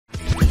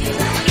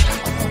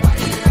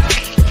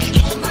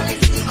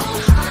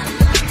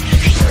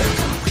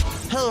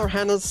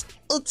Ohana's,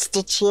 it's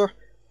Stitch here,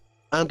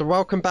 and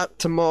welcome back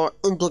to more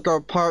Indigo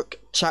Park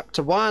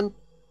Chapter 1.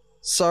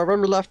 So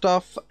when we left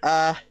off,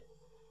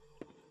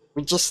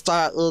 we just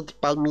started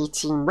by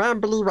meeting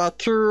Rambly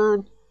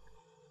Raccoon,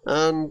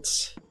 and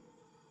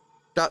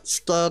got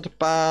scared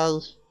by,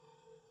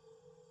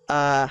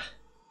 a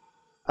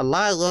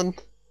lion,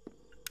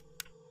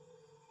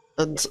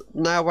 and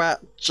now we're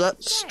at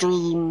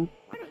Jetstream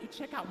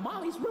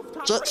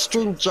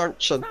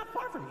Junction. Not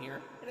far from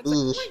here, and it's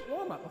a great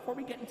warm-up before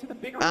we get into the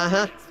bigger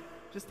rides.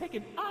 Just take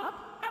it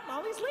up at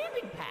Molly's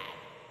landing pad.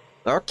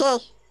 Okay.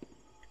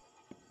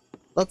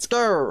 Let's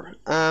go.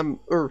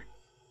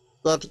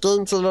 Yeah, the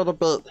game's a little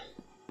bit...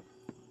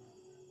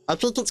 I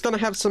think it's gonna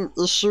have some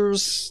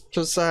issues,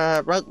 because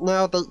right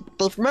now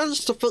they've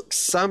managed to fix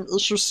some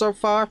issues so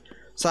far,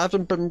 so I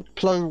haven't been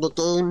playing the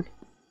game,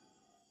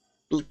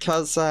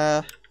 because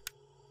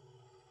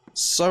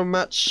so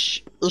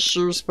much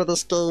issues with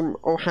this game,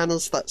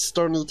 Ohana's, that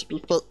still need to be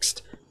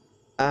fixed.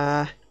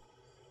 Yeah,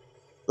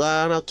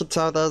 and I can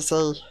tell there's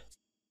a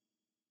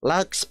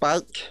lag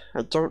spike.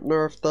 I don't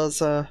know if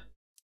there's a...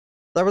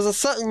 There was a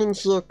setting in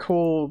here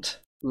called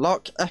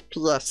Lock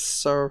FPS,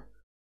 so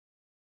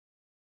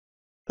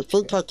I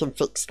think I can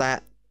fix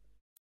that.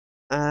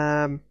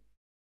 Okay,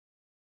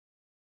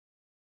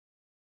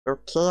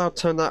 I'll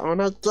turn that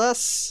on, I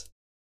guess.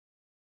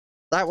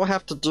 That will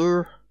have to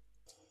do.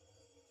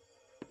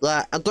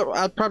 Yeah,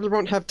 I probably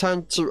won't have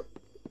time to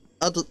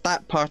edit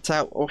that part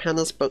out,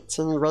 Ohana's, but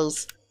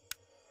anyways,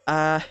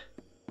 of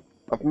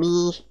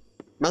me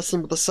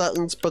messing with the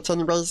settings, but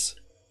anyways.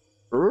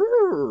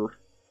 Ooh.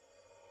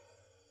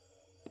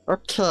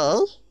 Okay.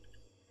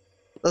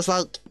 There's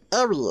like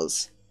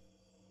areas.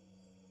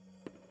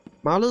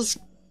 Molly's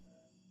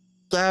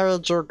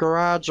garage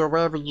or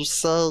wherever you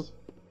say.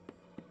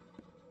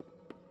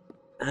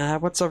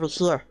 What's over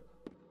here?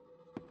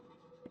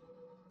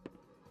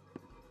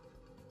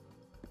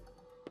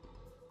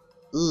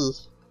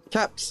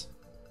 Caps.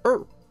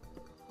 Oh,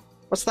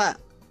 what's that?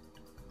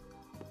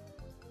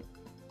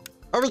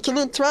 Oh, we can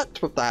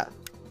interact with that.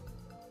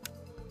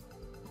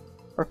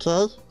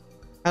 Okay.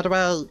 How do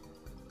I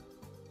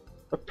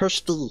push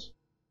D?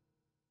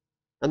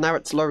 And now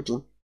it's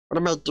loading. What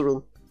am I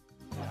doing?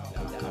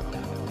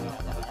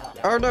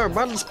 Oh no,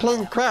 Molly's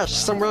plane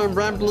crashed somewhere in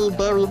Rambly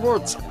Berry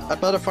Woods. I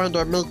better find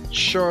her and make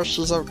sure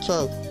she's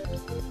okay.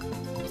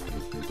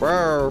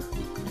 Whoa.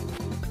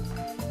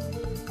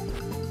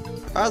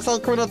 I was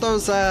like one of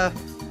those,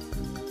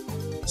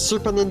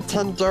 Super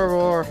Nintendo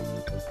or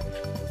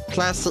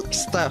classic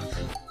stuff.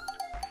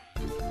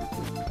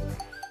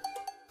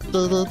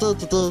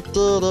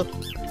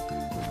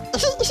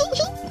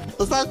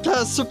 It's like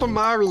Super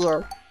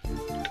Mario.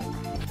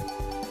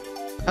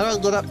 How do I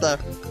get up there?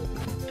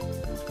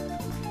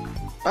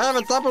 I have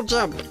a double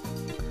jump.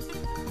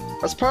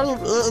 It's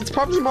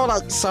probably more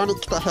like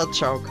Sonic the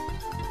Hedgehog.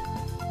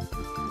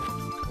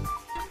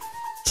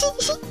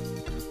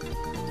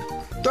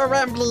 Go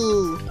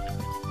Rambly!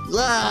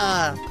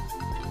 Yeah!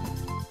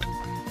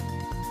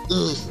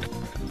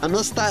 I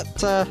missed that,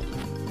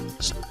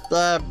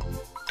 the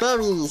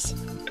berries.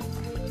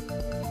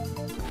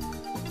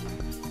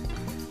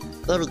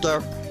 There we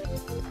go.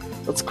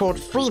 It's called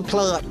free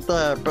play up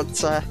there, but,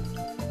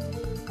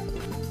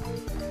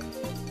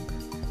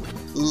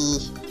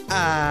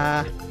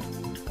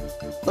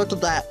 look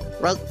at that.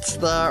 Right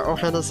there,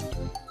 Ohana's.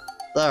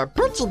 There,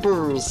 Butcher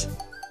Boos!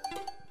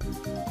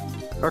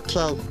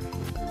 Okay.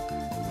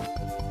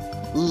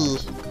 Wee.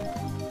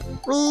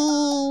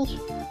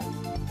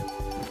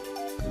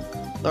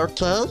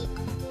 Okay.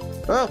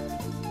 Oh.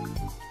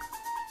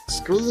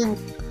 Screen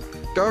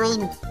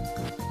going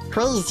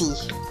crazy.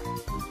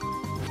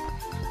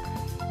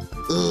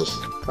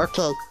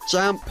 Okay,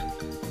 jump.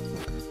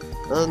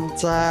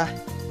 And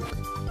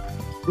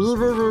wee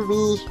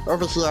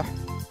over here.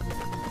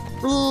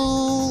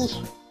 Wee.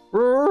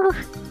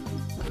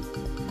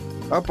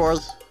 Oh boy.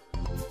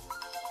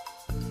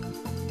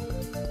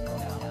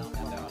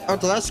 Oh,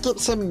 did I skip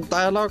some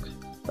dialogue?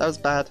 That was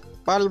bad.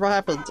 Molly, what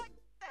happened?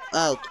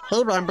 Hey,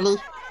 Rambly.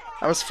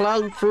 I was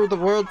flying through the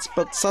woods,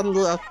 but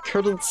suddenly I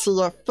couldn't see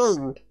a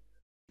thing.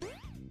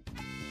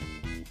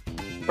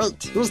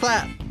 Wait, who's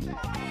that?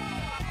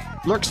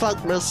 Looks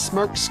like my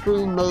smoke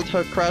screen made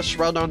her crash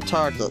right on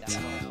target.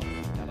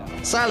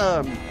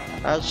 Salam!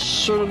 I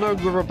should've known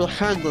you were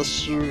behind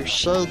this, you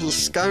shady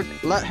skunk.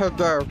 Let her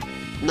go.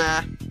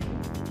 Nah.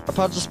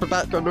 Apologies for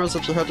background noise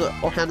if you heard it,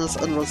 Ohana's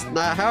anyways.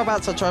 Nah, how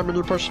about I try a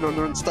mini potion on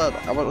her instead?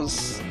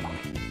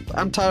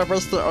 I'm tired of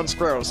wasting it on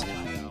squirrels.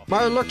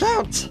 Molly, look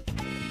out!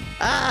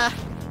 Ah!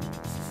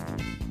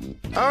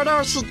 Oh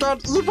no, she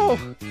got evil!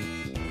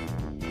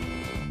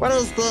 What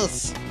is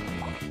this?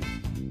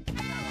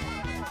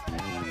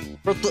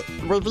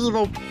 With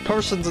evil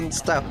potions and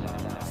stuff.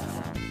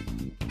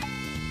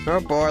 Oh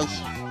boy.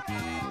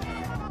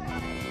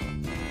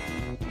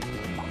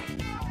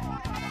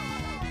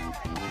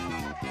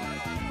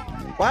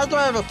 Why do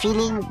I have a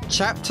feeling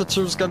Chapter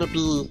 2 is gonna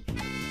be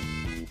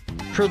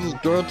pretty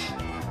good?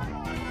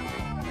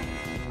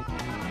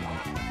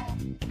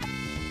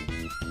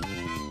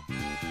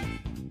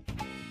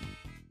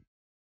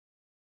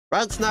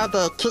 Right now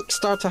the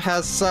Kickstarter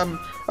has some...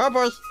 Oh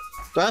boy!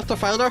 Do I have to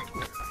fight her?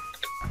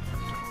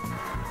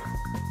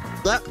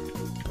 Yep.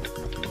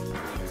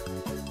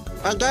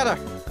 I got her!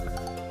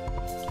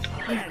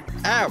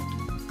 Ow!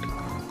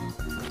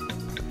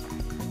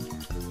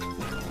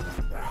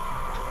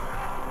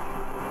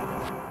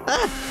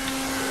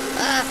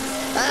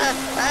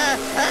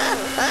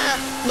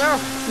 No!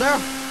 No!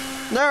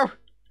 No!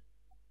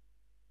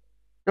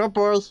 Oh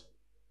boy!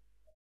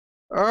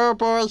 Oh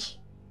boy!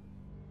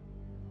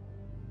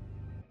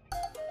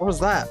 What was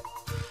that?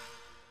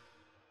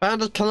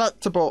 Found a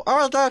collectible.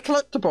 Oh, I got a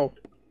collectible.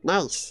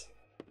 Nice.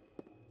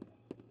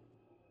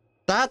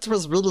 That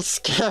was really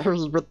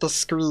scary with the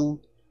screen.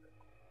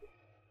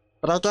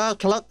 But I got a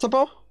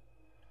collectible?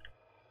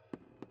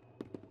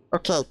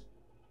 Okay.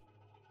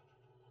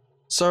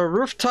 So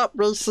rooftop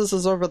races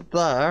is over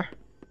there.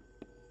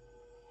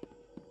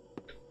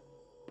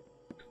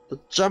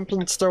 The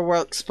jumping still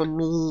works for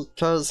me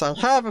because I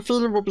have a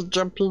feeling we'll be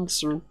jumping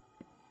soon.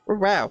 Oh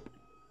wow.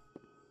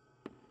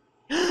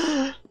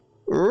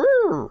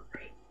 Ooh,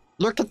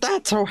 look at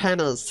that,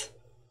 Johannes.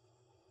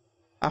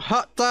 A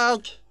hot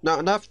dog. Not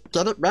enough.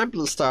 Get it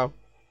Rambly style.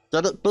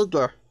 Get it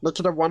bigger. Make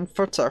it a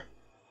 1-footer.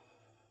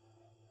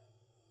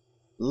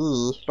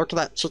 Look at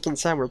that chicken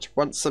sandwich.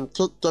 Want some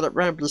cake? Get it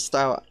Rambly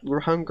style. You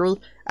hungry?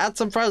 Add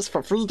some fries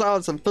for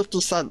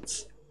 $3.50.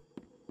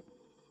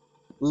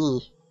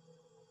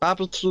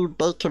 Barbecue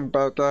bacon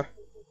burger.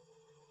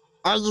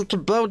 Oh, you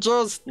can build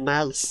yours?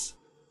 Nice.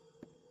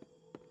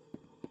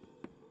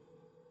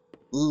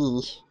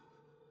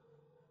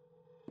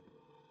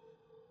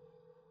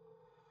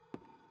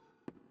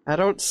 I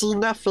don't see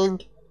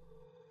nothing.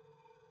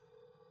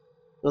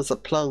 There's a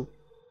plane.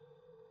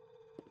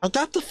 I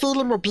got the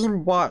feeling we're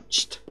being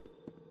watched.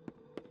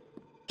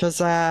 Cause,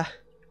 yeah.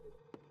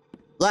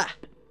 I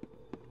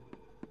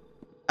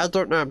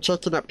don't know, I'm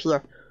checking up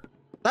here.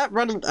 That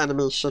running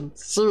animation,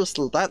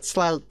 seriously, that's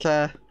like,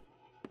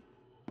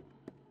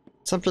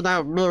 something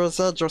out of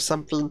Mirror's Edge or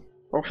something,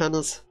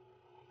 Johannes.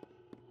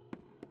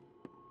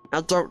 I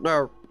don't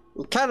know.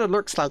 It kinda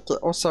looks like it,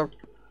 also.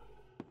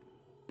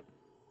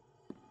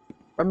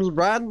 When we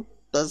run,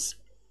 there's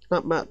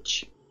not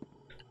much.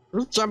 Can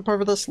we jump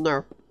over this?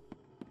 No.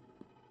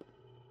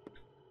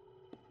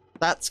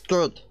 That's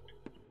good.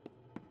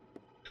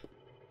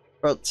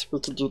 But we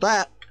can do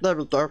that. There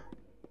we go.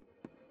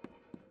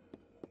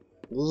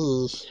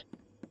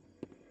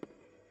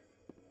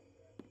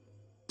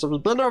 So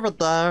we've been over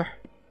there.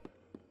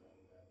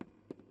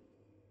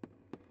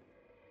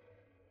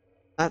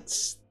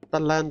 That's the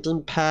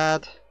landing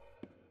pad.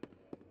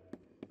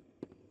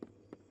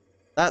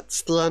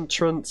 That's the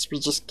entrance we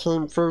just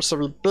came through, so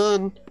we've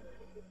been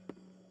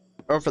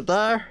over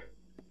there,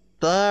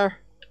 there.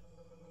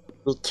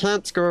 We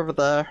can't go over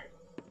there.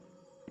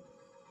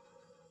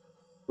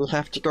 We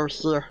have to go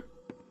here.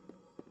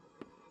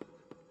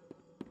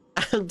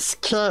 I'm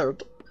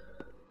scared.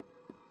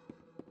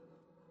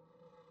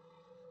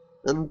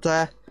 And,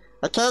 I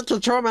can't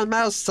control my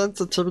mouse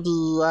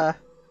sensitivity,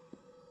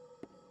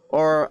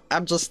 or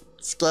I'm just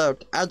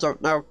scared. I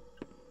don't know.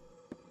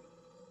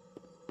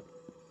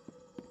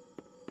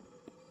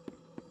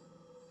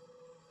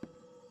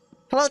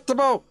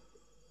 Collectible!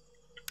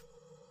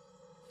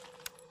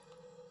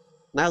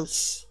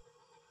 Nice.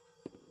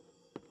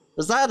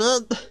 Is that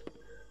it?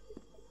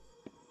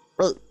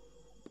 Wait.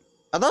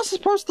 Are those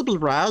supposed to be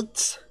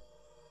rides?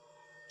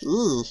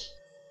 Me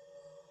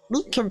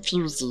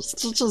confusing.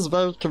 Stitch is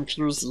very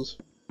confusing.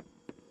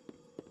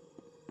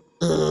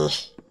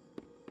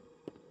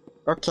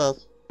 Okay.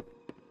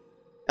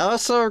 I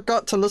also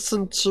got to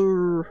listen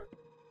to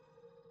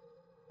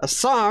a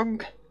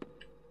song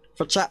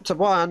for chapter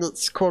 1.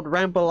 It's called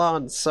Ramble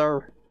On,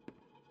 so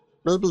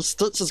maybe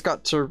Stitch has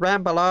got to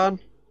ramble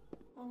on.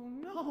 Oh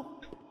no,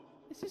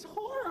 this is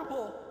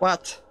horrible.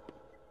 What?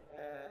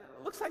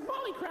 Looks like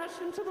Molly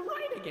crashed into the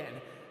ride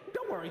again.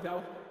 Don't worry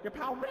though, your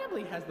pal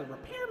Rambly has the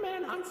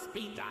repairman on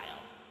speed dial.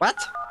 What?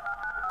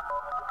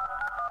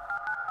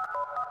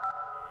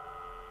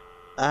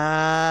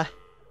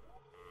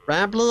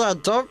 Rambly, I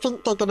don't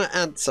think they're gonna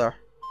answer.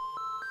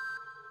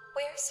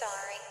 We're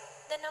sorry.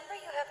 The number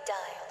you have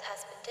dialed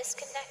has been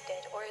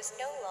disconnected or is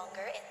no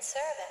longer in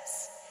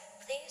service.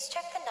 Please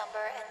check the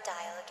number and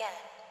dial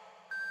again.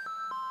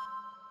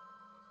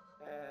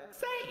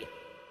 Say,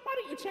 why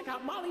don't you check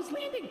out Molly's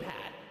landing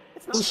pad?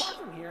 It's not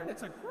far from here and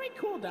it's a great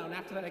cool down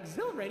after that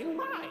exhilarating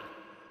ride.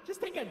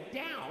 Just take a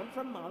down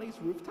from Molly's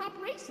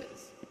rooftop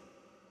races.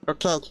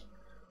 Okay.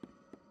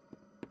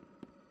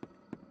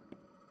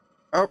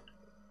 Oh,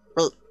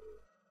 wait.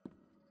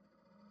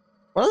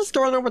 What is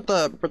going on with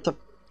the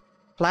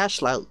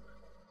flashlight?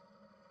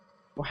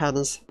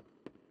 Johannes.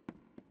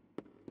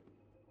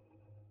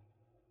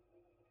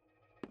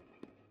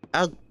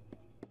 I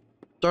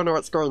don't know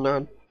what's going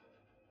on.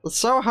 It's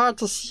so hard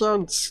to see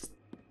on. It's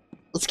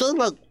getting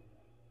like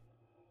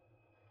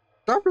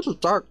not really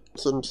dark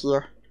in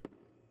here.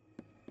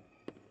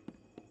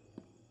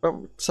 But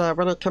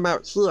when I come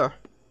out here,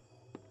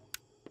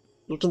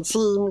 you can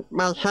see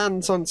my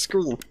hands on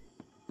screen.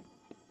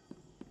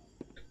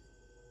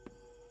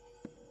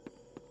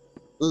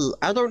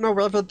 I don't know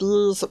whether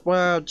these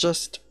were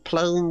just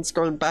planes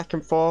going back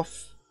and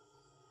forth.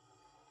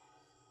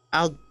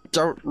 I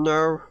don't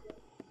know.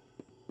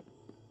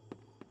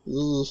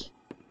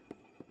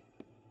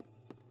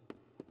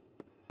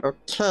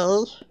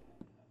 Okay.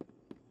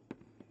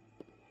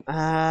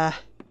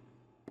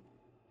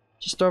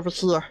 Just over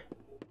here.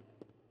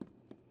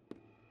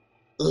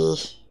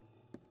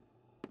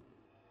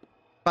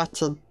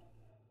 Button.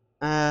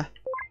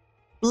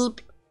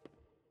 Beep.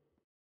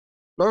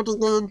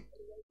 Loading in.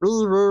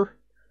 Wee-woo.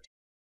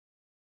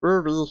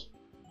 Woo-wee.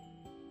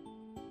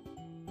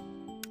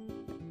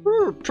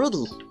 Ooh,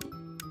 pretty.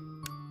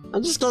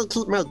 I'm just gonna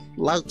keep my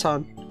light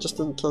on, just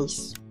in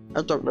case.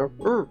 I don't know.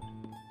 Ooh.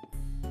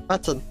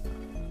 Button.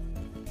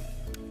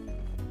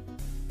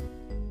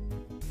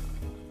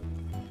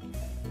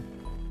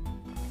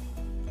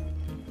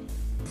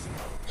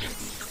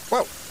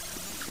 Whoa!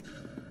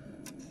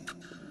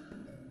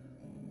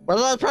 What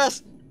did I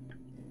press?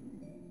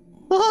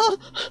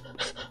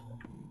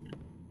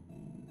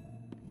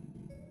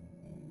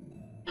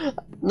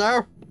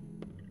 No!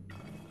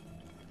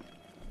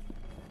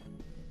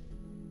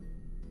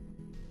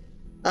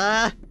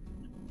 I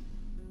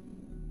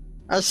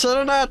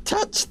should've not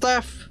touched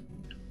stuff!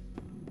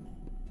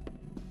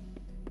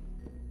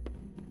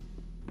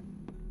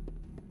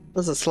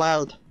 There's a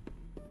slide.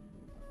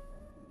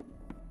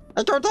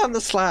 I go down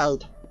the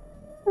slide.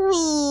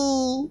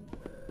 Whee!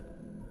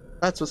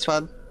 That was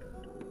fun.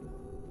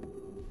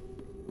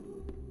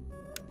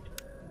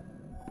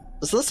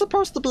 Is this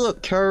supposed to be a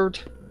code?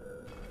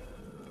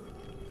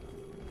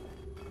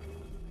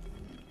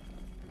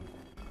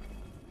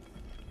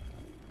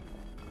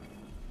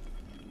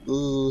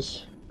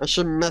 I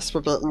shouldn't mess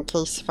with it in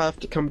case if I have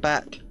to come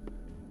back.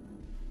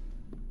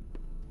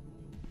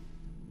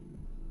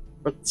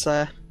 But,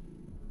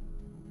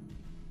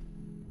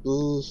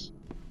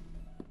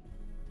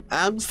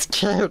 I'm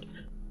scared.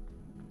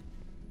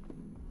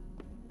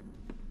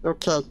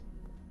 Okay. Okay.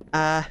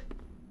 Ah!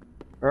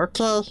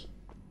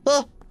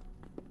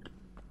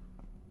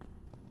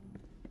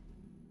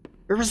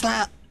 Who was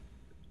that?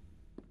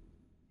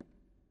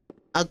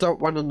 I don't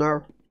want to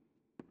know.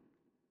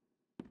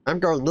 I'm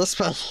going this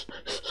way.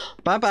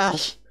 Bye-bye.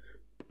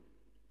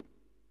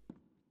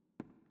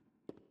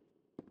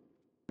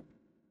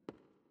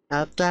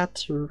 I've got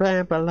to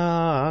ramble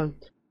on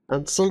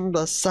and sing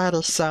the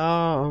saddest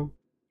song.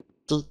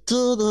 Do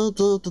do do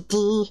do do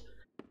do.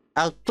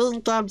 I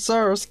think I'm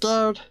so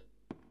scared.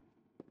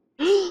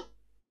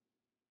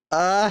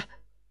 Hello.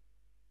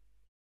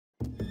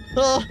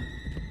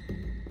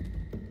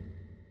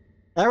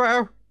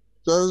 Yeah,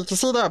 you can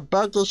see there are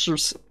bug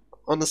issues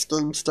on this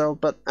game still,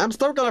 but I'm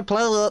still gonna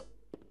play it.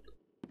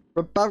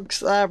 With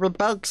bugs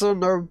or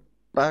no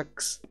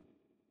bugs.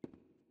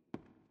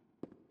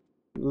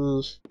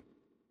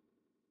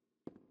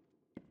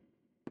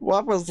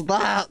 What was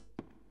that?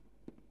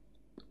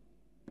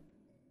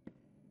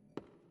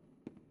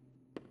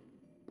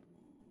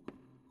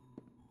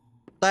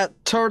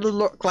 That totally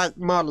looked like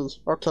Molly.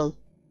 Okay.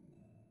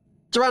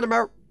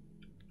 Geronimo!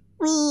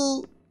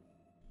 Whee!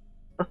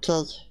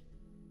 Okay.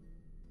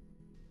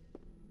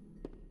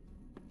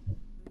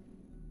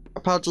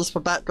 Apologies for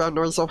background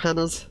noise,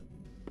 Ohana's.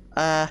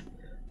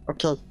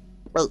 Okay.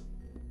 Wait.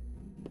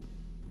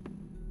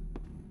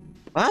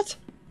 What?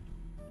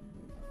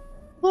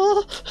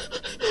 Oh,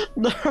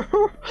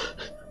 no!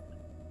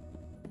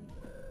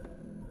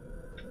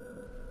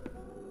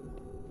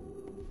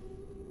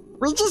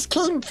 We just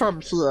came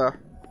from here.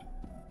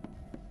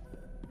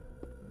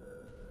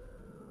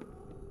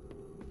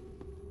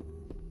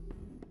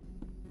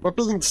 We're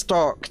being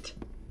stalked.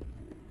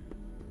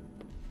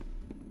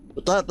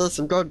 Forget this,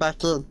 I'm going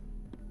back in.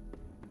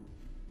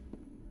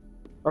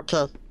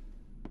 Okay.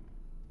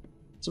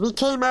 So we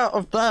came out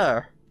of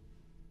there.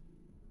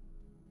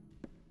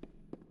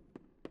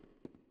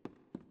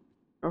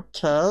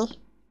 Okay.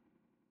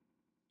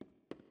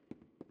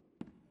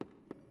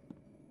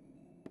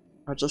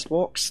 I'll just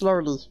walk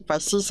slowly. If I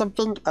see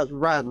something, I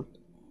run.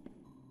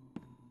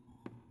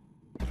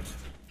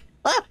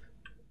 Ah!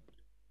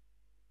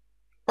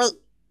 Wait.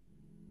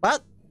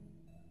 What?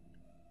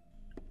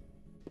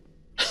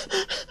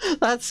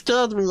 That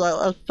scared me,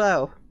 I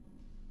fell.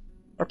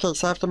 Okay,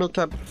 so I have to make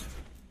a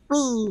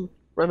whee,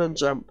 run and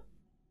jump.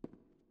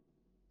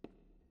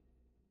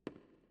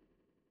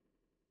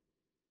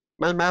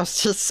 My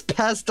mouse just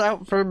spazzed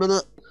out for a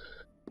minute.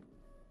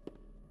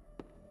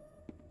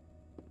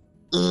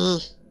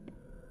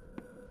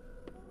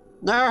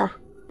 No!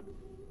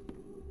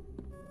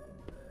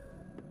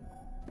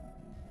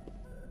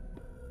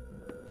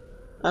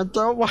 I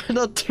don't want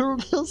to do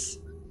this.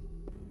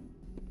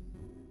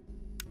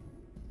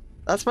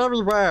 That's where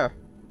we were.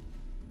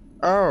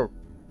 Oh.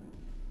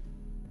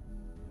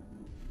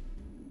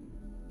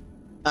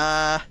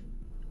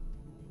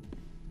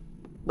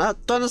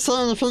 Not gonna say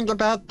anything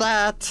about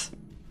that.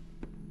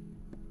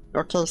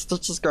 Okay,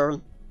 Stitch is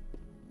going.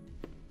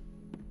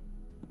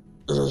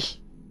 Ugh.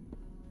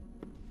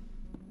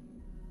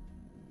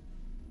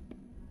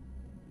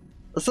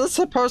 Is this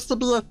supposed to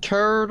be a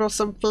code or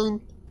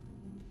something?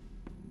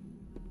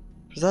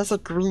 Because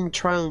that's a green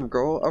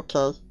triangle,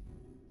 okay.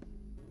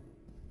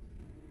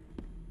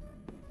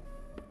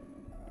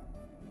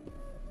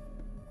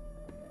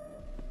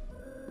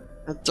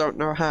 I don't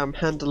know how I'm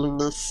handling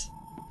this.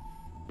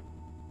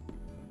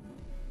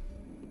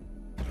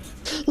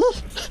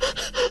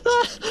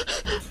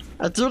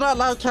 I do not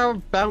like how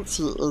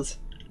bouncy it is.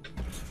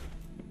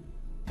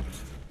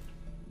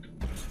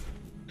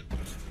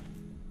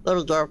 There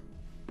we go.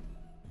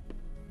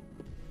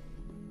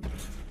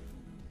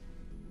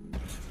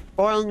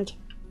 Boing.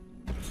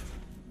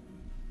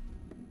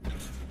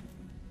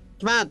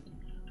 Come on.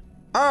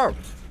 Oh!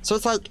 So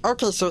it's like,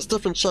 okay, so it's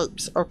different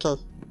shapes. Okay.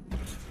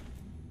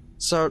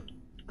 So,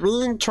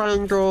 green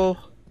triangle.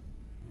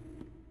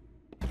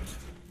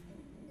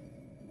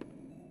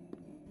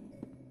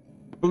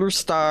 Blue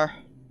star.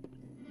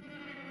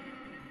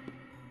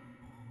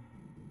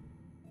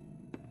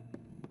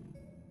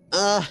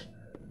 So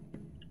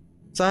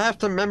I have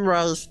to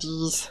memorize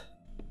these.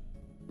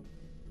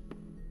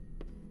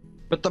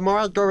 But the more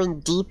I go in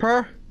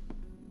deeper,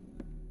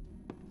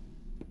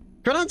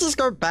 could I just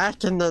go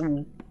back and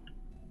then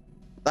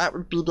that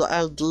would be the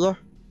idea?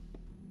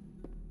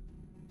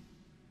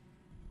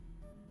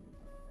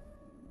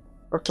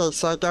 Okay,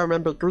 so I gotta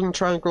remember green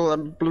triangle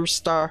and blue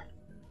star.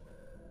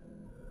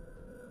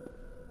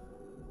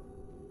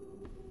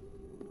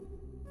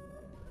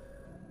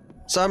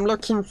 So I'm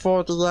looking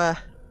for the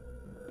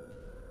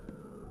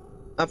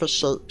other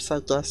shapes, I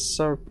guess.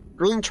 So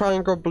green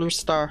triangle, blue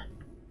star.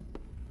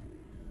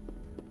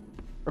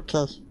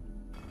 Okay,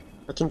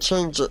 I can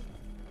change it.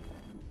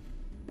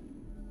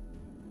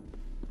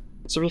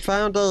 So we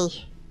found a...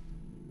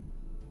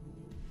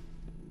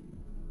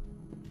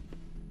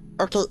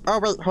 Okay, oh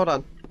wait, hold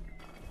on.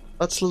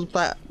 Let's leave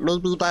that.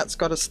 Maybe that's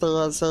gotta stay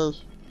as a...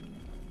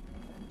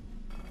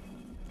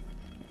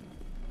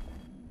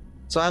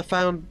 So I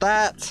found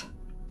that.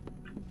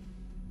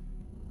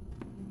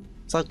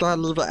 So I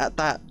gotta leave it at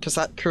that, because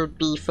that could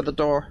be for the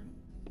door.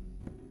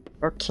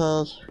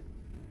 Okay.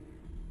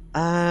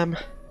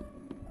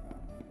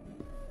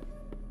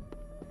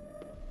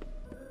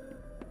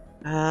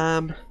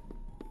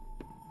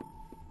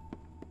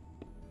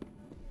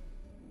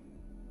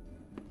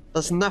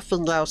 There's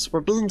nothing else.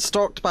 We're being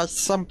stalked by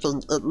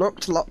something. It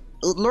looked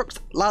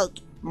like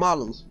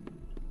Molly.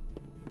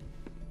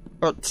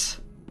 But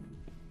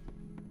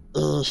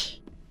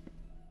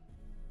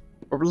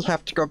we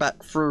have to go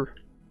back through.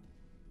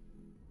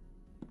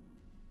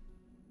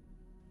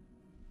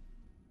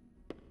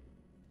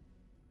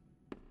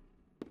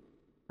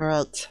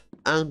 Alright.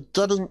 I'm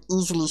getting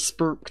easily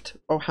spooked,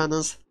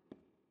 Ohana's.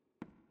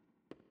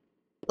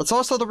 It's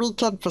also the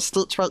weekend for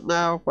Stitch right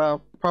now.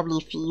 Well, probably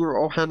for you,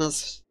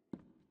 Ohana's.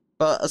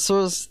 But as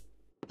soon as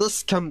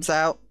this comes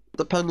out,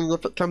 depending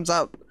if it comes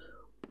out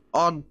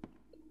on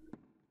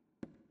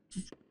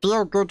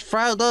Feel Good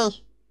Friday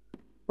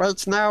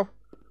right now,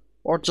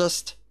 or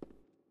just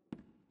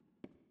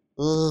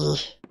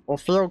or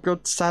Feel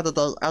Good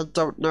Saturday, I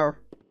don't know.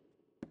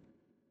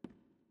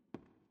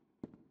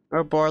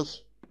 Oh boy.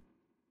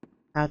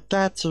 I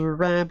got to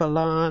ramble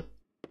on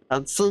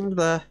and sing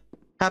the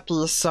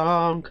happiest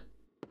song.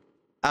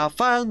 I'll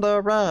find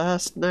the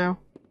rest now.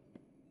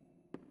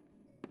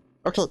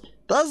 Okay,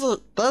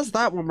 there's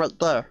that one right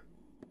there.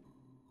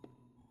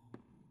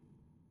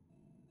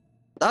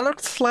 That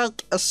looks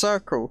like a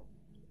circle,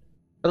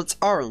 but it's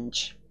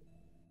orange.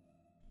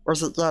 Or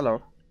is it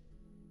yellow?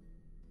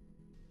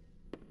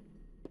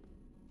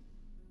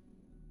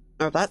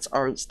 No, that's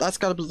orange. That's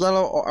gotta be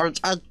yellow or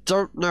orange. I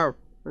don't know.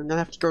 I'm gonna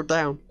have to go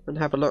down and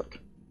have a look.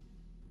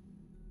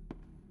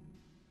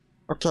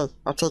 Okay,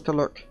 I'll take a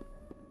look.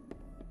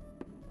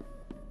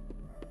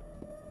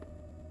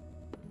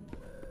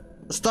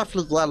 It's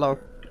definitely yellow.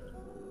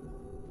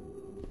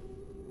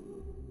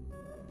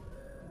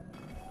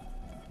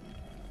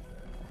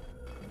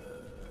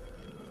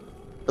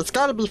 It's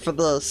gotta be for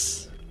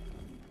this.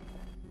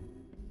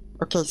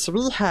 Okay, so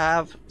we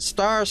have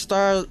star,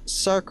 star,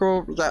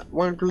 circle, we got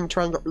one green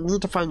triangle. We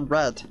need to find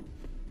red.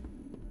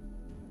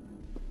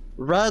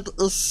 Red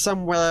is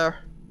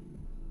somewhere.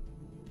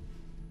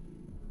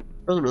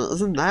 Wait a minute,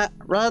 isn't that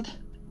red?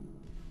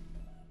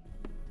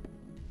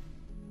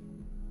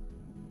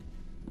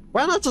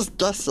 Why not just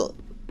guess it?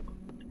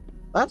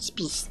 That'd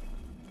be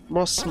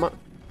more smart.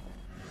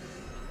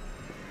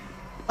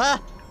 Ah!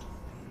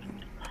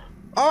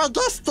 Oh, I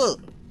guessed it!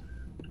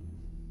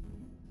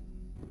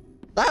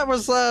 That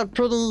was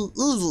pretty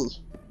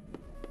easy.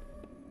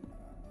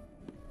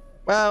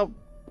 Well,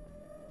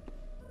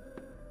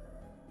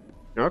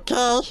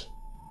 okay.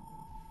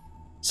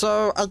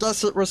 So I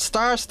guess it was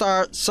star,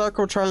 star,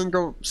 circle,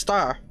 triangle,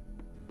 star.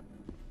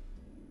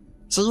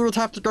 So you would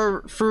have to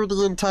go through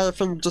the entire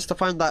thing just to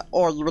find that,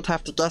 or you would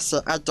have to guess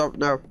it. I don't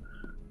know.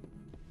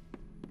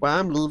 Well,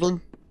 I'm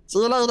leaving. See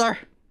you later.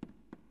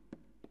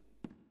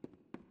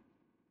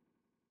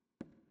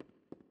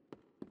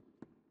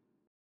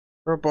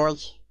 Oh boy.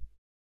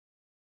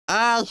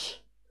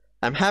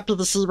 I'm happy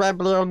to see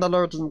Rambler on the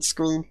loading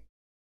screen.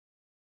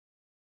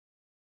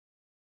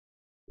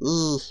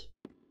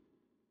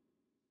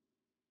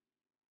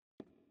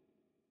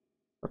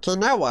 Okay,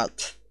 now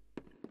what?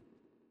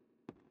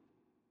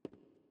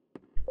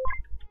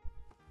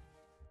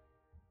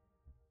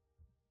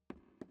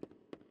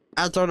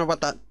 I don't know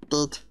what that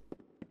did.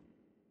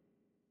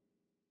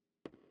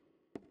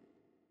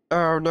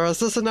 Oh no, is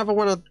this another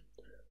one of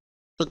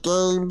the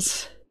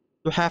games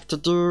you have to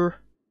do?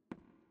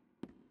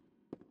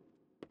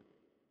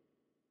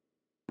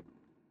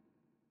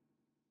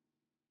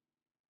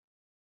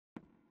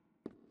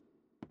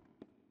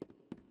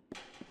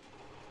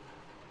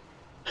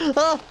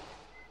 Ah!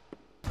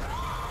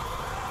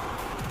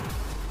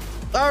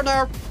 Oh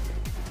no!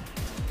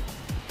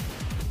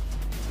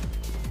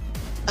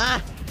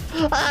 Ah!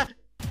 Ah!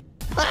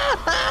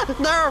 Ah! Ah!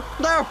 No!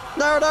 No!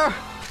 No! No!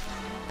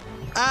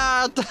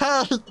 Ah!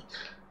 Died!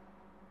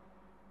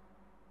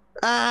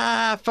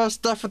 Ah!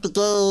 First death of the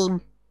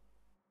game.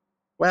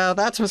 Well,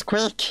 that was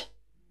quick.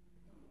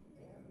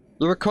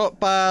 You were caught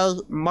by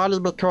Molly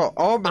McCall.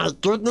 Oh my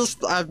goodness!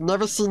 I've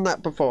never seen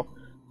that before.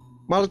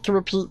 Molly can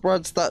repeat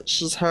words that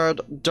she's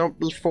heard. Don't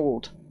be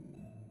fooled.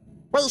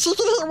 Wait, she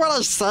can hear what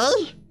I say?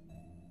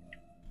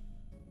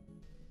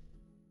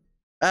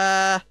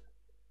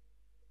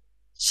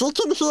 She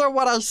can hear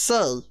what I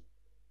say.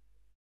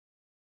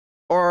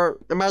 Or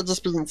am I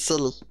just being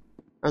silly?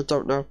 I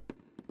don't know.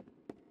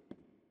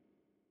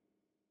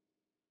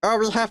 Oh,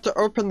 we have to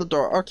open the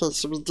door. Okay,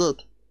 so we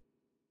did.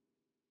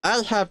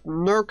 I have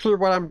no clue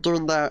what I'm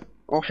doing there,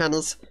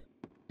 Ohannes.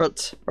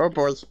 But, oh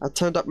boy, I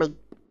turned up my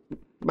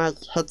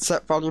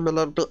headset volume a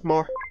little bit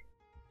more.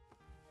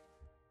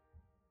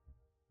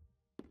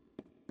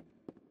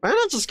 Why don't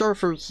I just go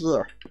through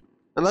here?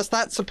 Unless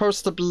that's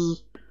supposed to be...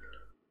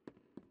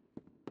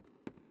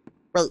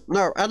 Wait,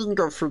 no, I didn't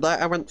go through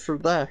that, I went through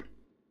there.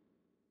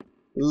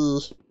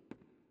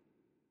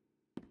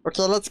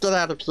 Okay, let's get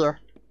out of here.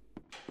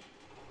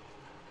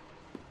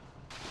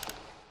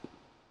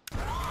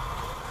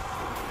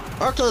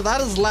 Okay, that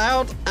is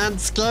loud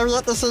and scary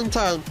at the same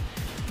time.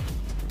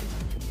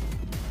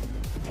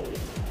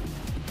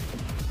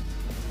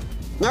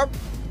 Nope.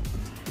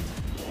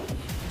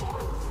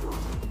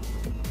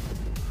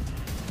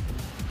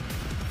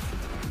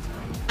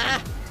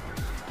 Ah!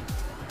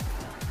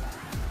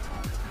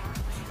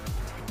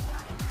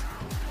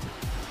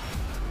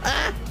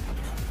 Ah!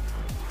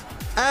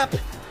 Up!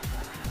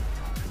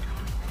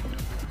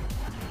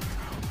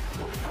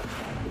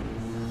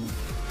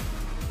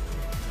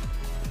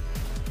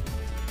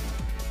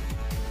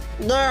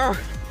 No!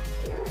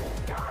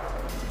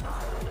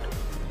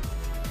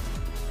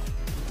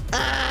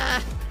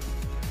 Ah!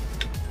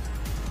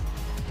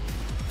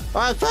 Oh,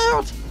 I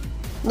failed!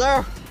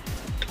 No!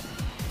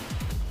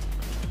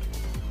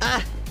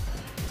 Ah!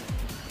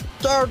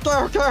 Go,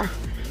 go, go!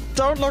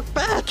 Don't look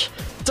back!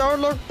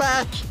 Don't look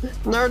back!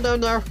 No, no,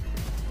 no!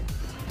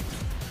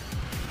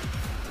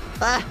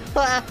 Ah!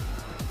 Ah!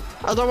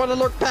 I don't want to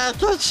look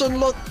back! I shouldn't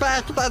look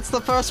back! That's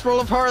the first rule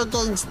of horror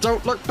games!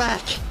 Don't look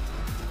back!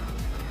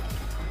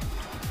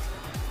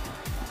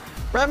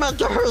 Where am I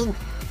going?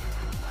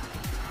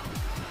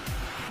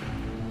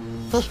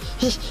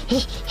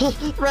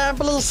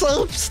 Rambly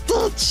safe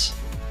Stitch!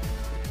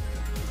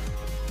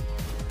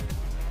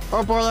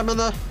 Oh boy, I'm in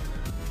the...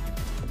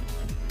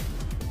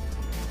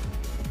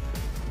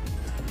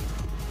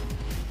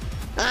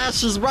 Ah,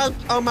 she's right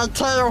on my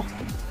tail!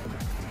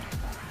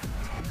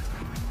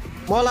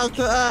 More like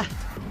There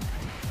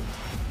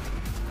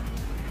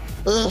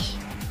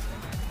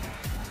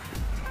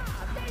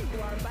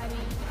you are, buddy.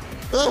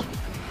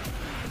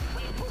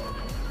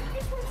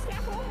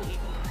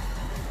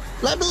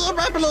 Let me in,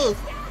 Rambly!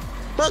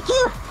 Thank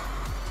you!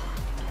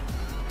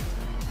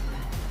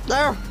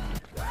 No!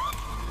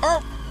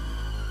 Oh!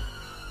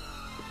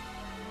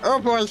 Oh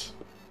boy!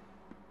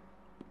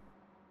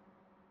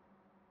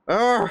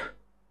 Oh!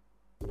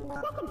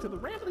 Welcome to the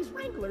Rambley's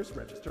Wranglers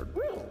registered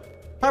room.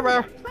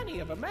 Hello! Plenty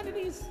of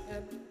amenities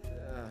and...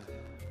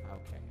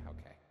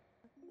 Okay.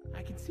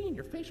 I can see in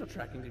your facial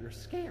tracking that you're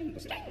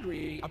scared,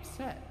 angry,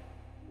 upset.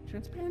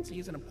 Transparency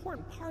is an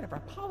important part of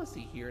our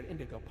policy here at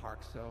Indigo Park,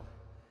 so...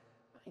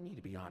 I need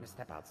to be honest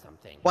about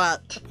something.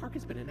 What? The park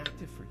has been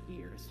inactive for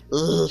years.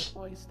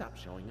 Employees stopped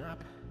showing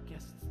up,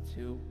 guests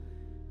too.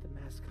 The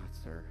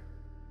mascots are...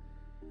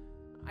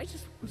 I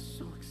just was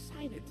so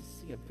excited to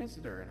see a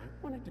visitor, and I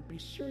wanted to be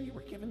sure you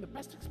were given the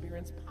best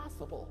experience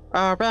possible.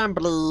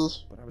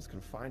 Rambly. But I was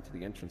confined to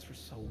the entrance for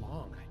so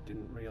long, I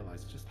didn't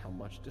realize just how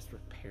much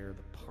disrepair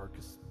the park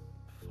has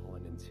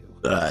fallen into.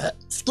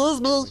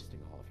 Excuse me.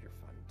 Wasting all of your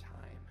fun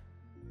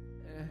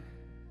time.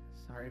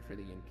 Sorry for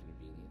the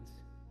inconvenience.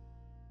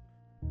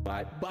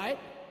 But,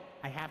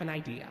 I have an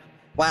idea.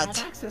 What? I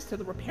have access to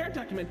the repair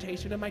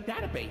documentation in my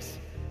database.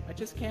 I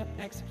just can't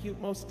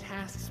execute most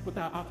tasks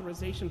without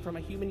authorization from a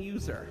human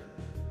user.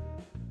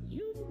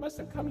 You must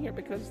have come here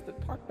because the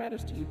park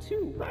matters to you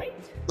too, right?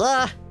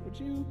 Would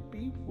you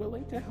be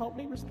willing to help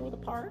me restore the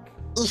park?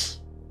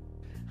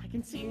 I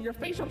can see in your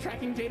facial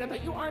tracking data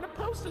that you aren't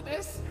opposed to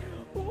this.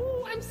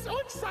 Ooh, I'm so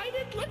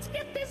excited. Let's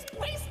get this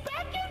place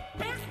back in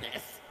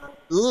business.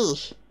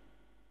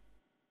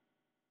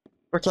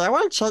 Okay, I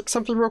want to check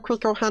something real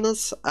quick,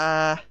 Ohannes.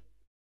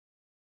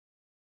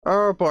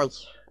 Oh boy.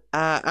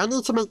 I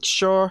need to make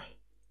sure.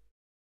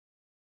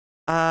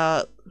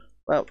 Well,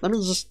 let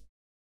me just.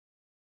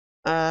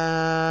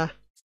 No,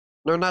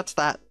 not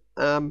that.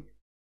 Yeah,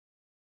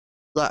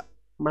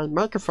 my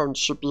microphone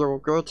should be all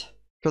good.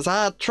 Because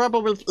I had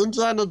trouble with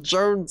Indiana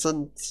Jones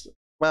and,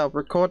 well,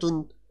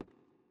 recording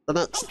the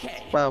next,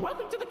 well,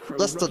 welcome to the crew,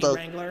 yesterday. Rookie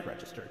Wrangler.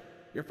 Registered.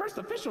 Your first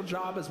official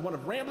job as one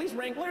of Rambley's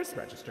Wranglers,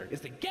 registered,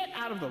 is to get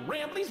out of the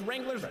Rambley's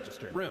Wranglers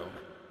registered room.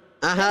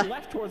 Turn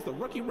left towards the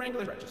Rookie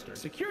Wrangler registered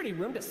security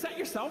room to set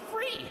yourself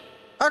free.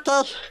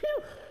 Okay.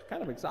 Whew.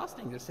 Kind of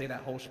exhausting to say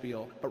that whole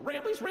spiel, but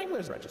Rambley's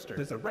Wranglers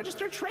registered is a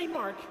registered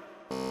trademark.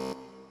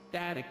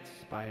 That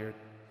expired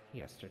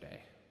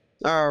yesterday.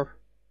 Oh.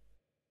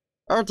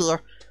 Oh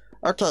dear.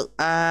 Okay,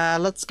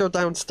 let's go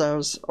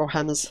downstairs, or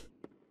Hannah's.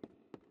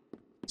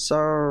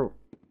 So...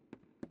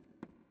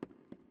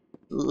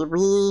 where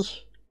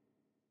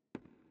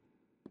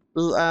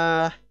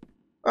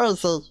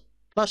is he?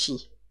 Flashy.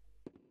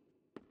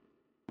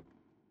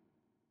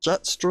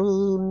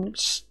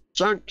 Jetstream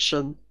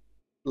Junction.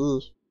 Uh-oh.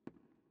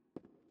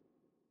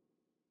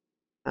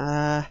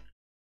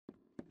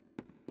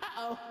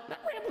 That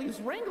Rambley's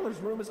Wranglers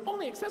room is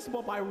only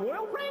accessible by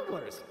Royal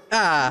Wranglers.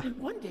 Maybe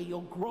one day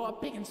you'll grow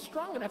up big and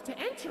strong enough to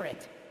enter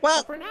it.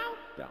 Well, but for now,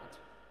 don't.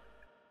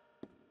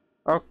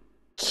 Okay.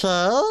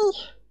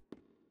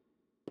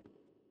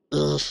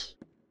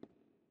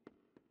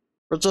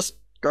 We're just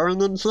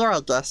going in here, I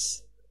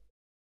guess.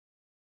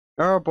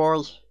 Oh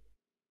boy.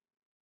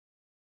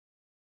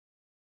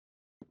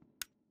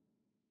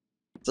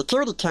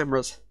 Security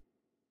cameras.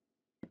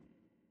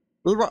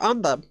 We were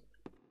on them.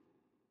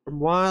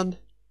 One.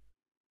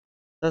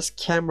 There's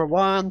camera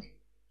one.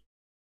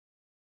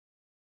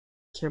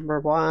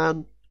 Camera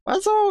one. Why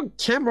is it all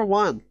camera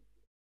one?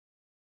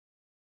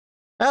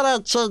 How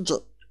did I change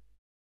it?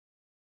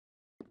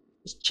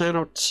 It's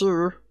channel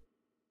 2.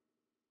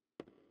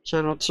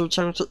 Channel 2,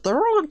 channel 2. They're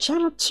all on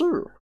channel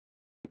 2. What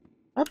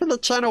happened to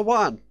channel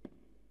 1?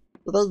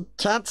 Did they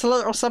cancel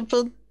it or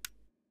something?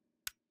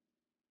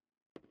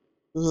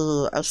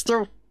 Yeah, I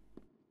still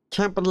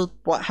can't believe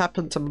what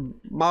happened to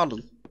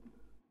Molly.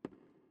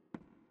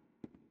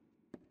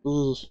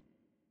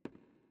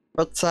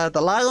 But the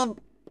lion,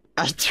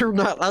 I do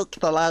not like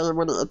the lion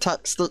when it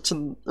attacked Stitch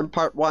in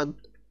part 1.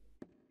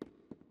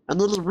 I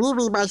nearly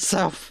wee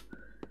myself,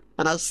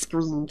 and I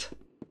screamed.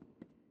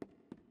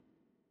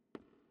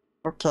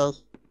 Okay.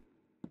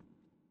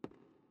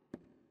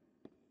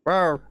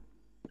 Wow.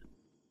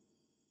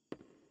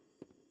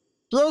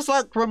 Feels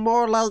like we're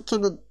more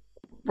likely,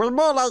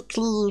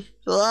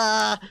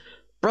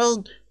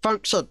 brain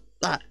function.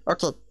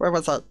 Okay, where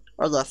was I?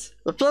 Oh yes,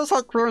 it feels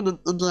like we're in an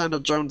Indiana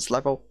Jones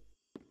level.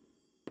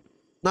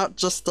 Not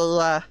just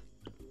a,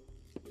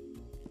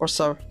 or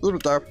so. Here we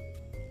go.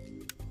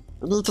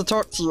 I need to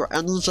talk to you,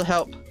 I need your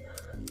help.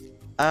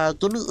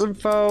 Give me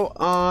info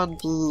on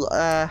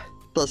the,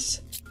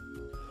 this.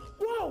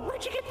 Whoa,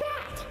 where'd you get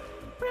that?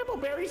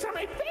 Brambleberries are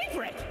my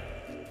favorite!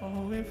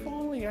 Oh, if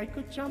only I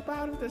could jump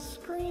out of the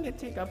screen and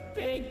take a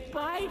big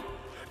bite.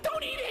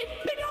 Don't eat it!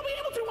 Maybe I'll be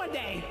able to one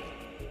day!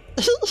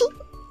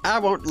 I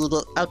won't eat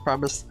it, I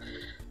promise.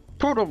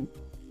 Poodle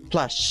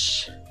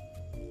plush.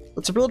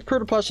 It's a weird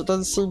poodle plush, it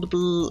doesn't seem to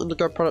be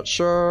Indigo product,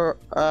 sure.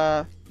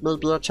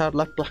 Maybe a child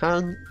left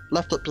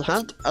it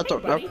behind? I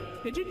don't know.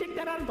 Did you dig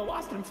that out of the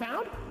lost and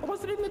found? Or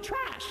was it in the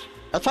trash?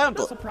 I found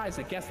it. I'm surprised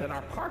I guessed that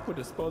our park would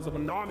dispose of a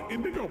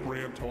non-Indigo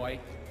brand toy.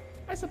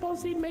 I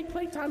suppose he'd make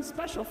playtime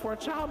special for a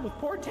child with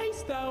poor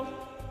taste, though.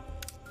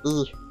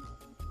 Oh,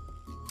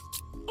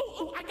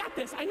 I got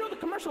this. I know the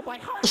commercial by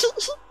heart.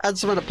 I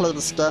just want to play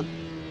this again.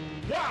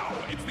 Wow,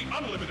 it's the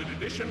unlimited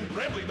edition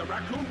Rambley the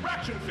Raccoon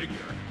Raction figure.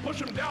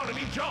 Push him down and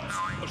he jumps.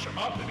 Push him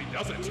up and he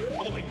doesn't.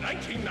 Only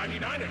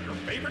 $19.99 at your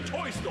favorite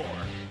toy store.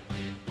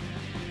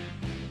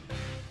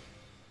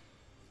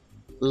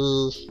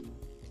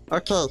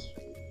 Okay.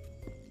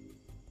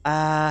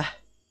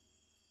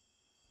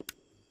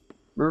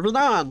 Moving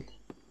on.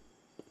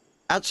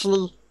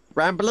 Actually,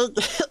 rambling.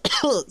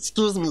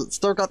 Excuse me,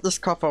 still got this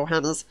cough, oh,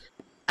 Hannah's.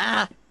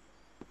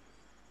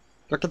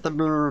 Look at the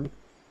moon.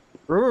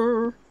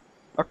 Ooh.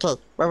 Okay,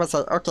 where was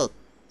I? Okay.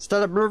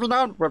 Instead of moving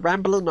on, we're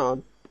rambling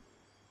on.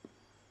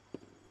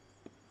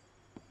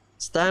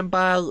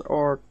 Standby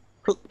or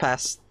quick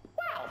pass?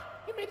 Wow,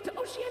 you made it to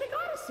Oceanic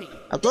Odyssey.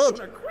 I did. You're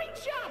doing a great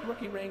job,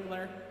 Rookie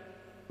Wrangler.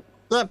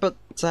 Yeah, but,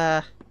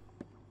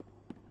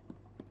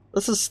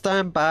 this is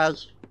standby.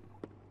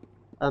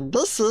 And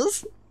this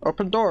is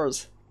open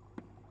doors.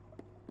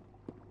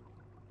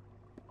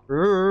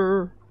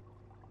 Ooh.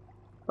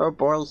 Oh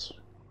boy.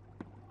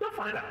 You'll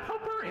find a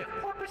poker and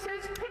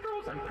porpoises,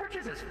 pickles, and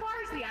perches as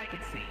far as the eye can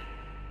see.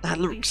 That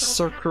looks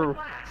so cool.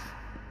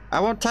 I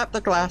won't tap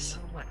the glass.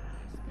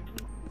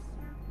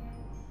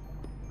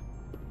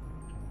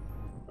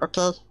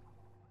 Okay.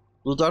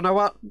 You don't know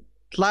what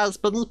lies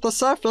beneath the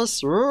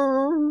surface.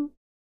 Ooh.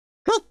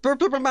 Quick,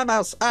 boop with my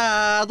mouse.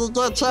 I didn't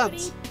get a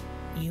chance.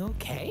 You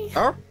okay?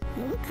 Oh?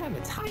 You look kind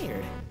of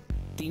tired.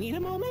 Do you need a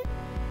moment?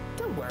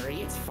 Don't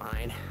worry, it's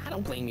fine. I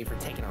don't blame you for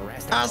taking a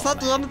rest. Is that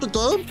the end of the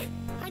game?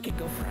 I could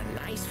go for a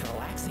nice,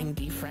 relaxing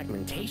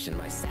defragmentation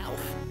myself.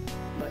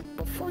 But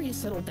before you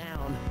settle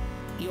down,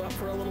 you up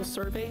for a little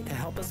survey to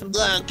help us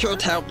improve? Yeah, it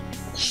could help.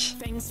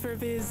 Thanks for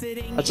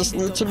visiting. I just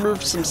need to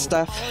move some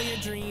stuff. All your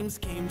dreams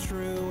came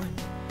true.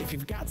 If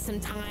you've got some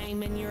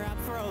time and you're up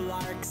for a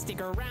lark,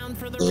 stick around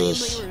for the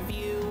Rambly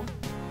review.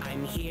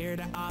 I'm here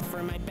to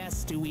offer my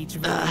best to each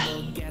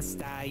valuable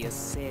guest I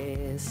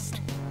assist.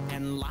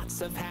 And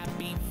lots of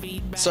happy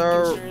feedback.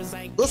 So,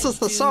 this is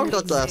the song,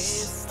 I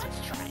guess.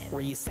 Were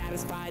you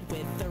satisfied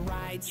with the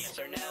rides? Yes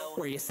or no?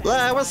 Were you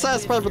Yeah, I was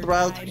satisfied with the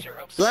ride.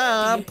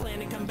 Yeah.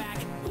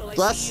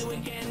 Yes.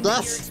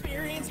 Yes.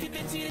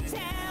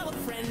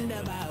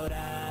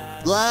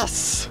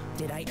 Yes.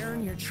 Did I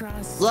earn your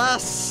trust?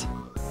 Yes.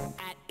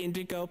 At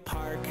Indigo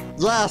Park.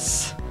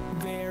 Yes.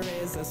 There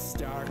is a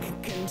stark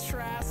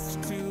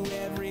contrast to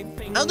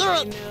everything. I knew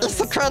it! It's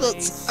the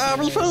credits!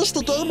 We finished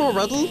the game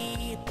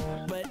already?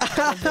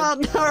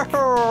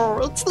 No!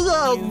 It's the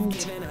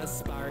end!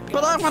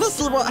 But I want to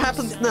see what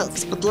happens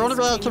next, but the only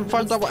way I can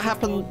find out what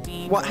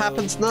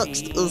happens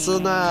next is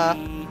in,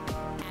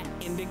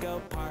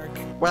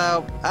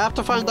 well, I have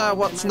to find out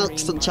what's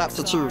next in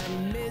Chapter 2.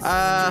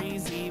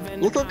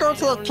 You can go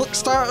to the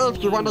Kickstarter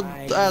if you want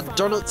to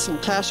donate some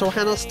cash or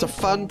Hannes to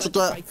fund to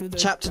get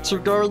Chapter 2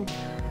 going.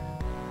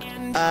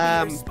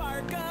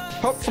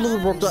 Hopefully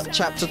we'll get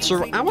Chapter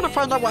 2. I want to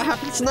find out what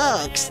happens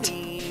next.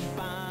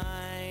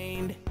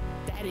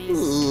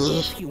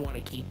 If you want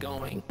to keep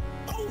going.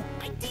 Oh,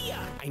 idea!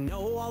 I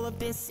know all of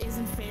this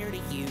isn't fair to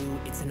you.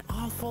 It's an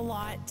awful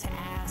lot to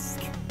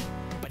ask.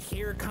 But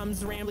here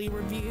comes Rambly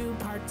Review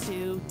Part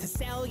 2 to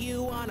sell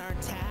you on our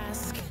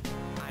task.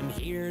 I'm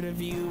here to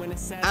view and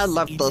assess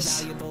each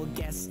valuable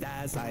guest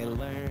as I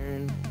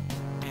learn.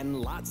 And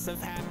lots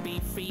of happy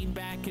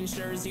feedback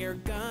ensures you're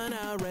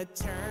gonna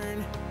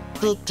return.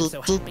 I'm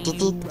so happy you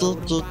wrote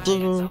about it.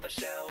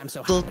 I'm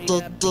so happy to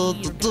be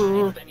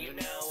your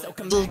guide. So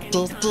come back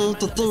anytime,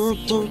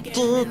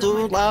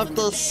 Love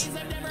this. I've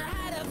never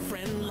had a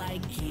friend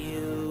like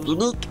you.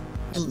 Unique.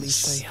 At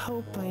least I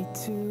hope I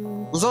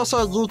do. There's also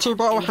a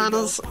YouTuber,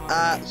 Hannes.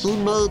 He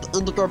made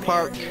Indigo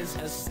Park.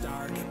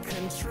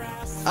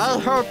 I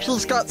hope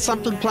he's got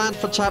something planned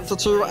for Chapter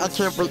 2. I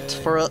can't wait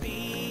for it.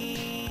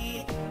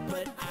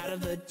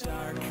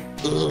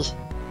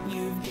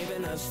 You've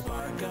given a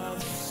spark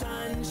of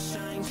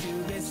sunshine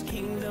to this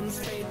kingdom's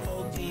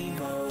faithful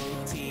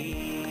devotee.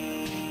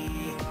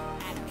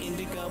 At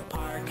Indigo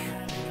Park,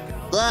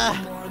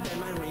 more than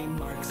my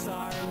remarks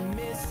are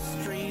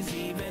mysteries.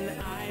 Even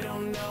I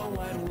don't know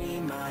what we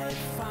might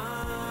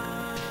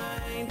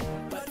find.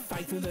 But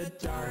fight through the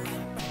dark,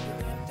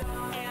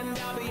 and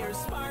I'll be your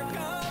spark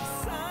of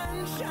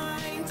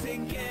sunshine to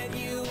get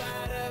you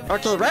out of.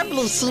 Okay,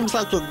 Rambly seems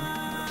like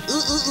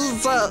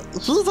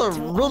he's a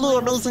really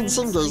amazing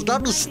singer. He's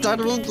got me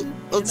stuttering.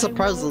 It's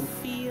surprising.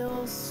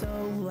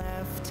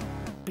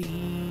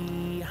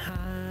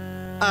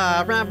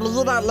 Rambly,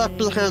 you're not left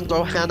behind,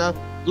 Ohana.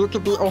 You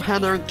can be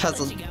Ohana and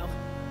cousin.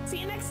 See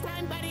you next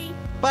time, buddy.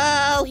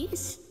 Bye!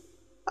 Please.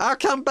 I'll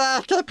come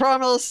back, I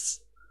promise.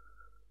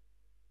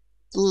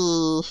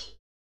 So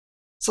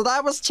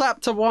that was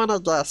Chapter 1, I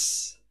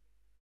guess.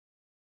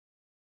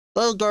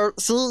 There you go,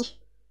 see?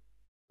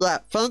 Yeah,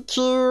 thank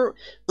you.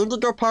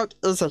 Indigo Park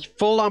is a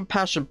full-on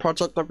passion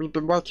project that we've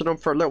been working on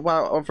for a little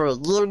while, over a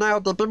year now.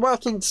 They've been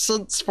working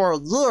since for a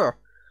year.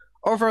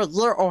 Over a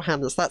year, oh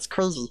Hannes, that's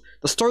crazy.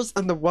 The stories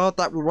and the world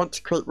that we want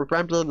to create with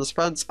Rambly and his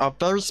friends are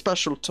very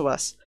special to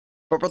us.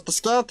 But with the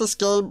scale of this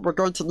game, we're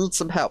going to need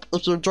some help.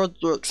 If you enjoyed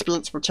your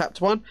experience with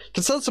Chapter 1,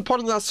 consider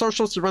supporting our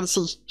socials if you want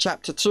to see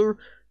Chapter 2.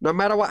 No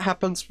matter what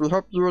happens, we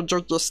hope you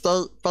enjoyed your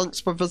stay. Thanks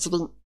for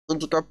visiting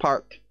Indigo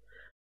Park.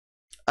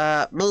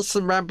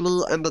 Mason,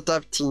 Rambly, and the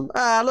dev team. Look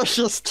at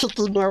your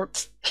sticky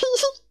notes.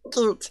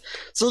 Cute.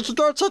 So you can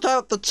go check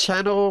out the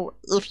channel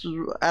if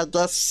you, I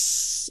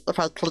guess, if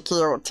I click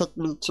here, it'll take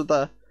me to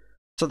the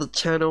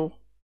channel.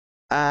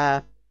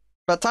 But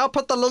I'll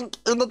put the link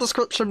in the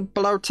description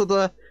below to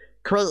the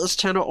creators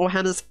channel,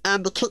 Ohana's,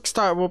 and the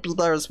Kickstarter will be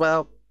there as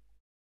well.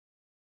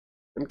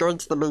 I'm going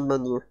to the main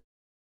menu.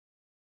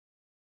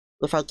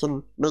 If I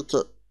can make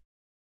it.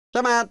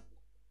 Come on!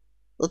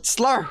 It's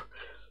slow!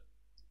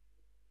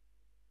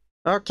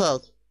 Okay.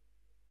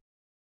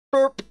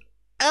 Boop!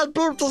 And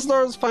boop, the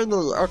snow is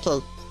finally! Okay.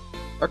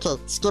 Okay,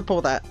 skip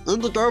all that.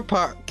 Indigo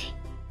Park.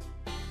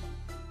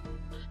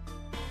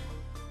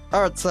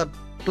 Oh, it's a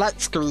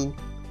black screen.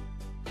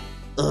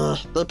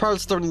 They probably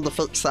still need to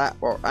fix that,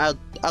 or I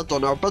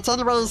don't know. But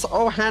anyways,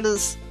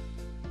 Ohana's,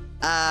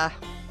 I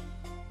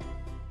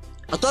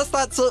guess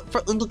that's it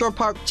for Indigo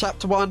Park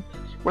Chapter 1.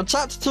 When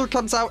Chapter 2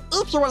 comes out,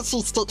 if you want to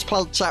see Stitch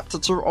play Chapter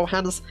 2,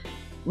 Ohana's,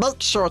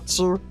 make sure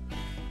to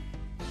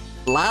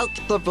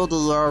like the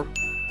video,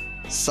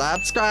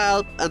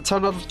 subscribe, and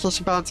turn on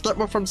notification bell to get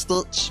more from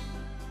Stitch.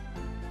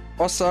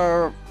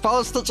 Also,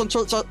 follow Stitch on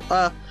Twitch.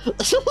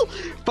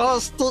 Follow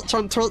Stitch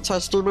on Twitch. I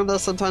stream on there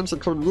sometimes,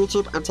 including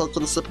YouTube. I'm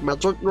taking a sip of my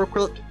drink real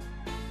quick.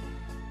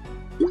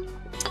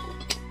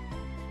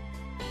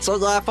 So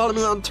yeah, follow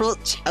me on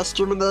Twitch. I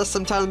stream on there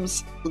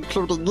sometimes,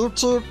 including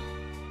YouTube.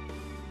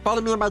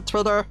 follow me on my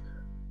Twitter,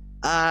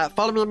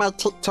 follow me on my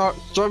TikTok,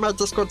 join my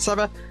Discord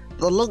server.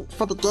 The link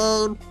for the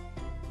game,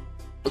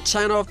 the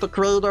channel of the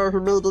creator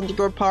who made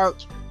Indigo Park,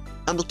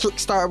 and the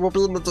Kickstarter will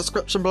be in the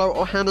description below,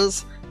 or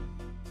Hannah's.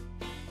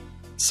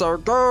 So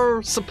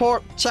go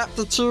support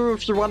Chapter 2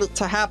 if you want it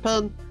to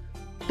happen,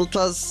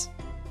 because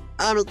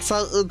I'm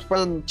excited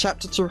when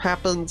Chapter 2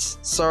 happens,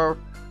 so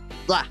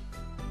yeah.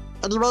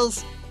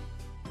 Anyways,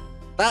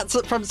 that's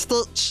it from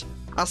Stitch.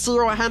 I'll see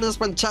you all Hannah's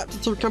when Chapter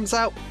 2 comes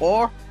out,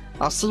 or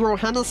I'll see you all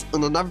Hannah's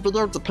in another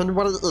video depending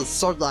what it is,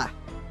 so yeah.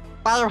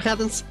 Bye all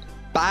Hannah's.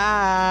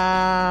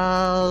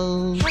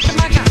 Bye!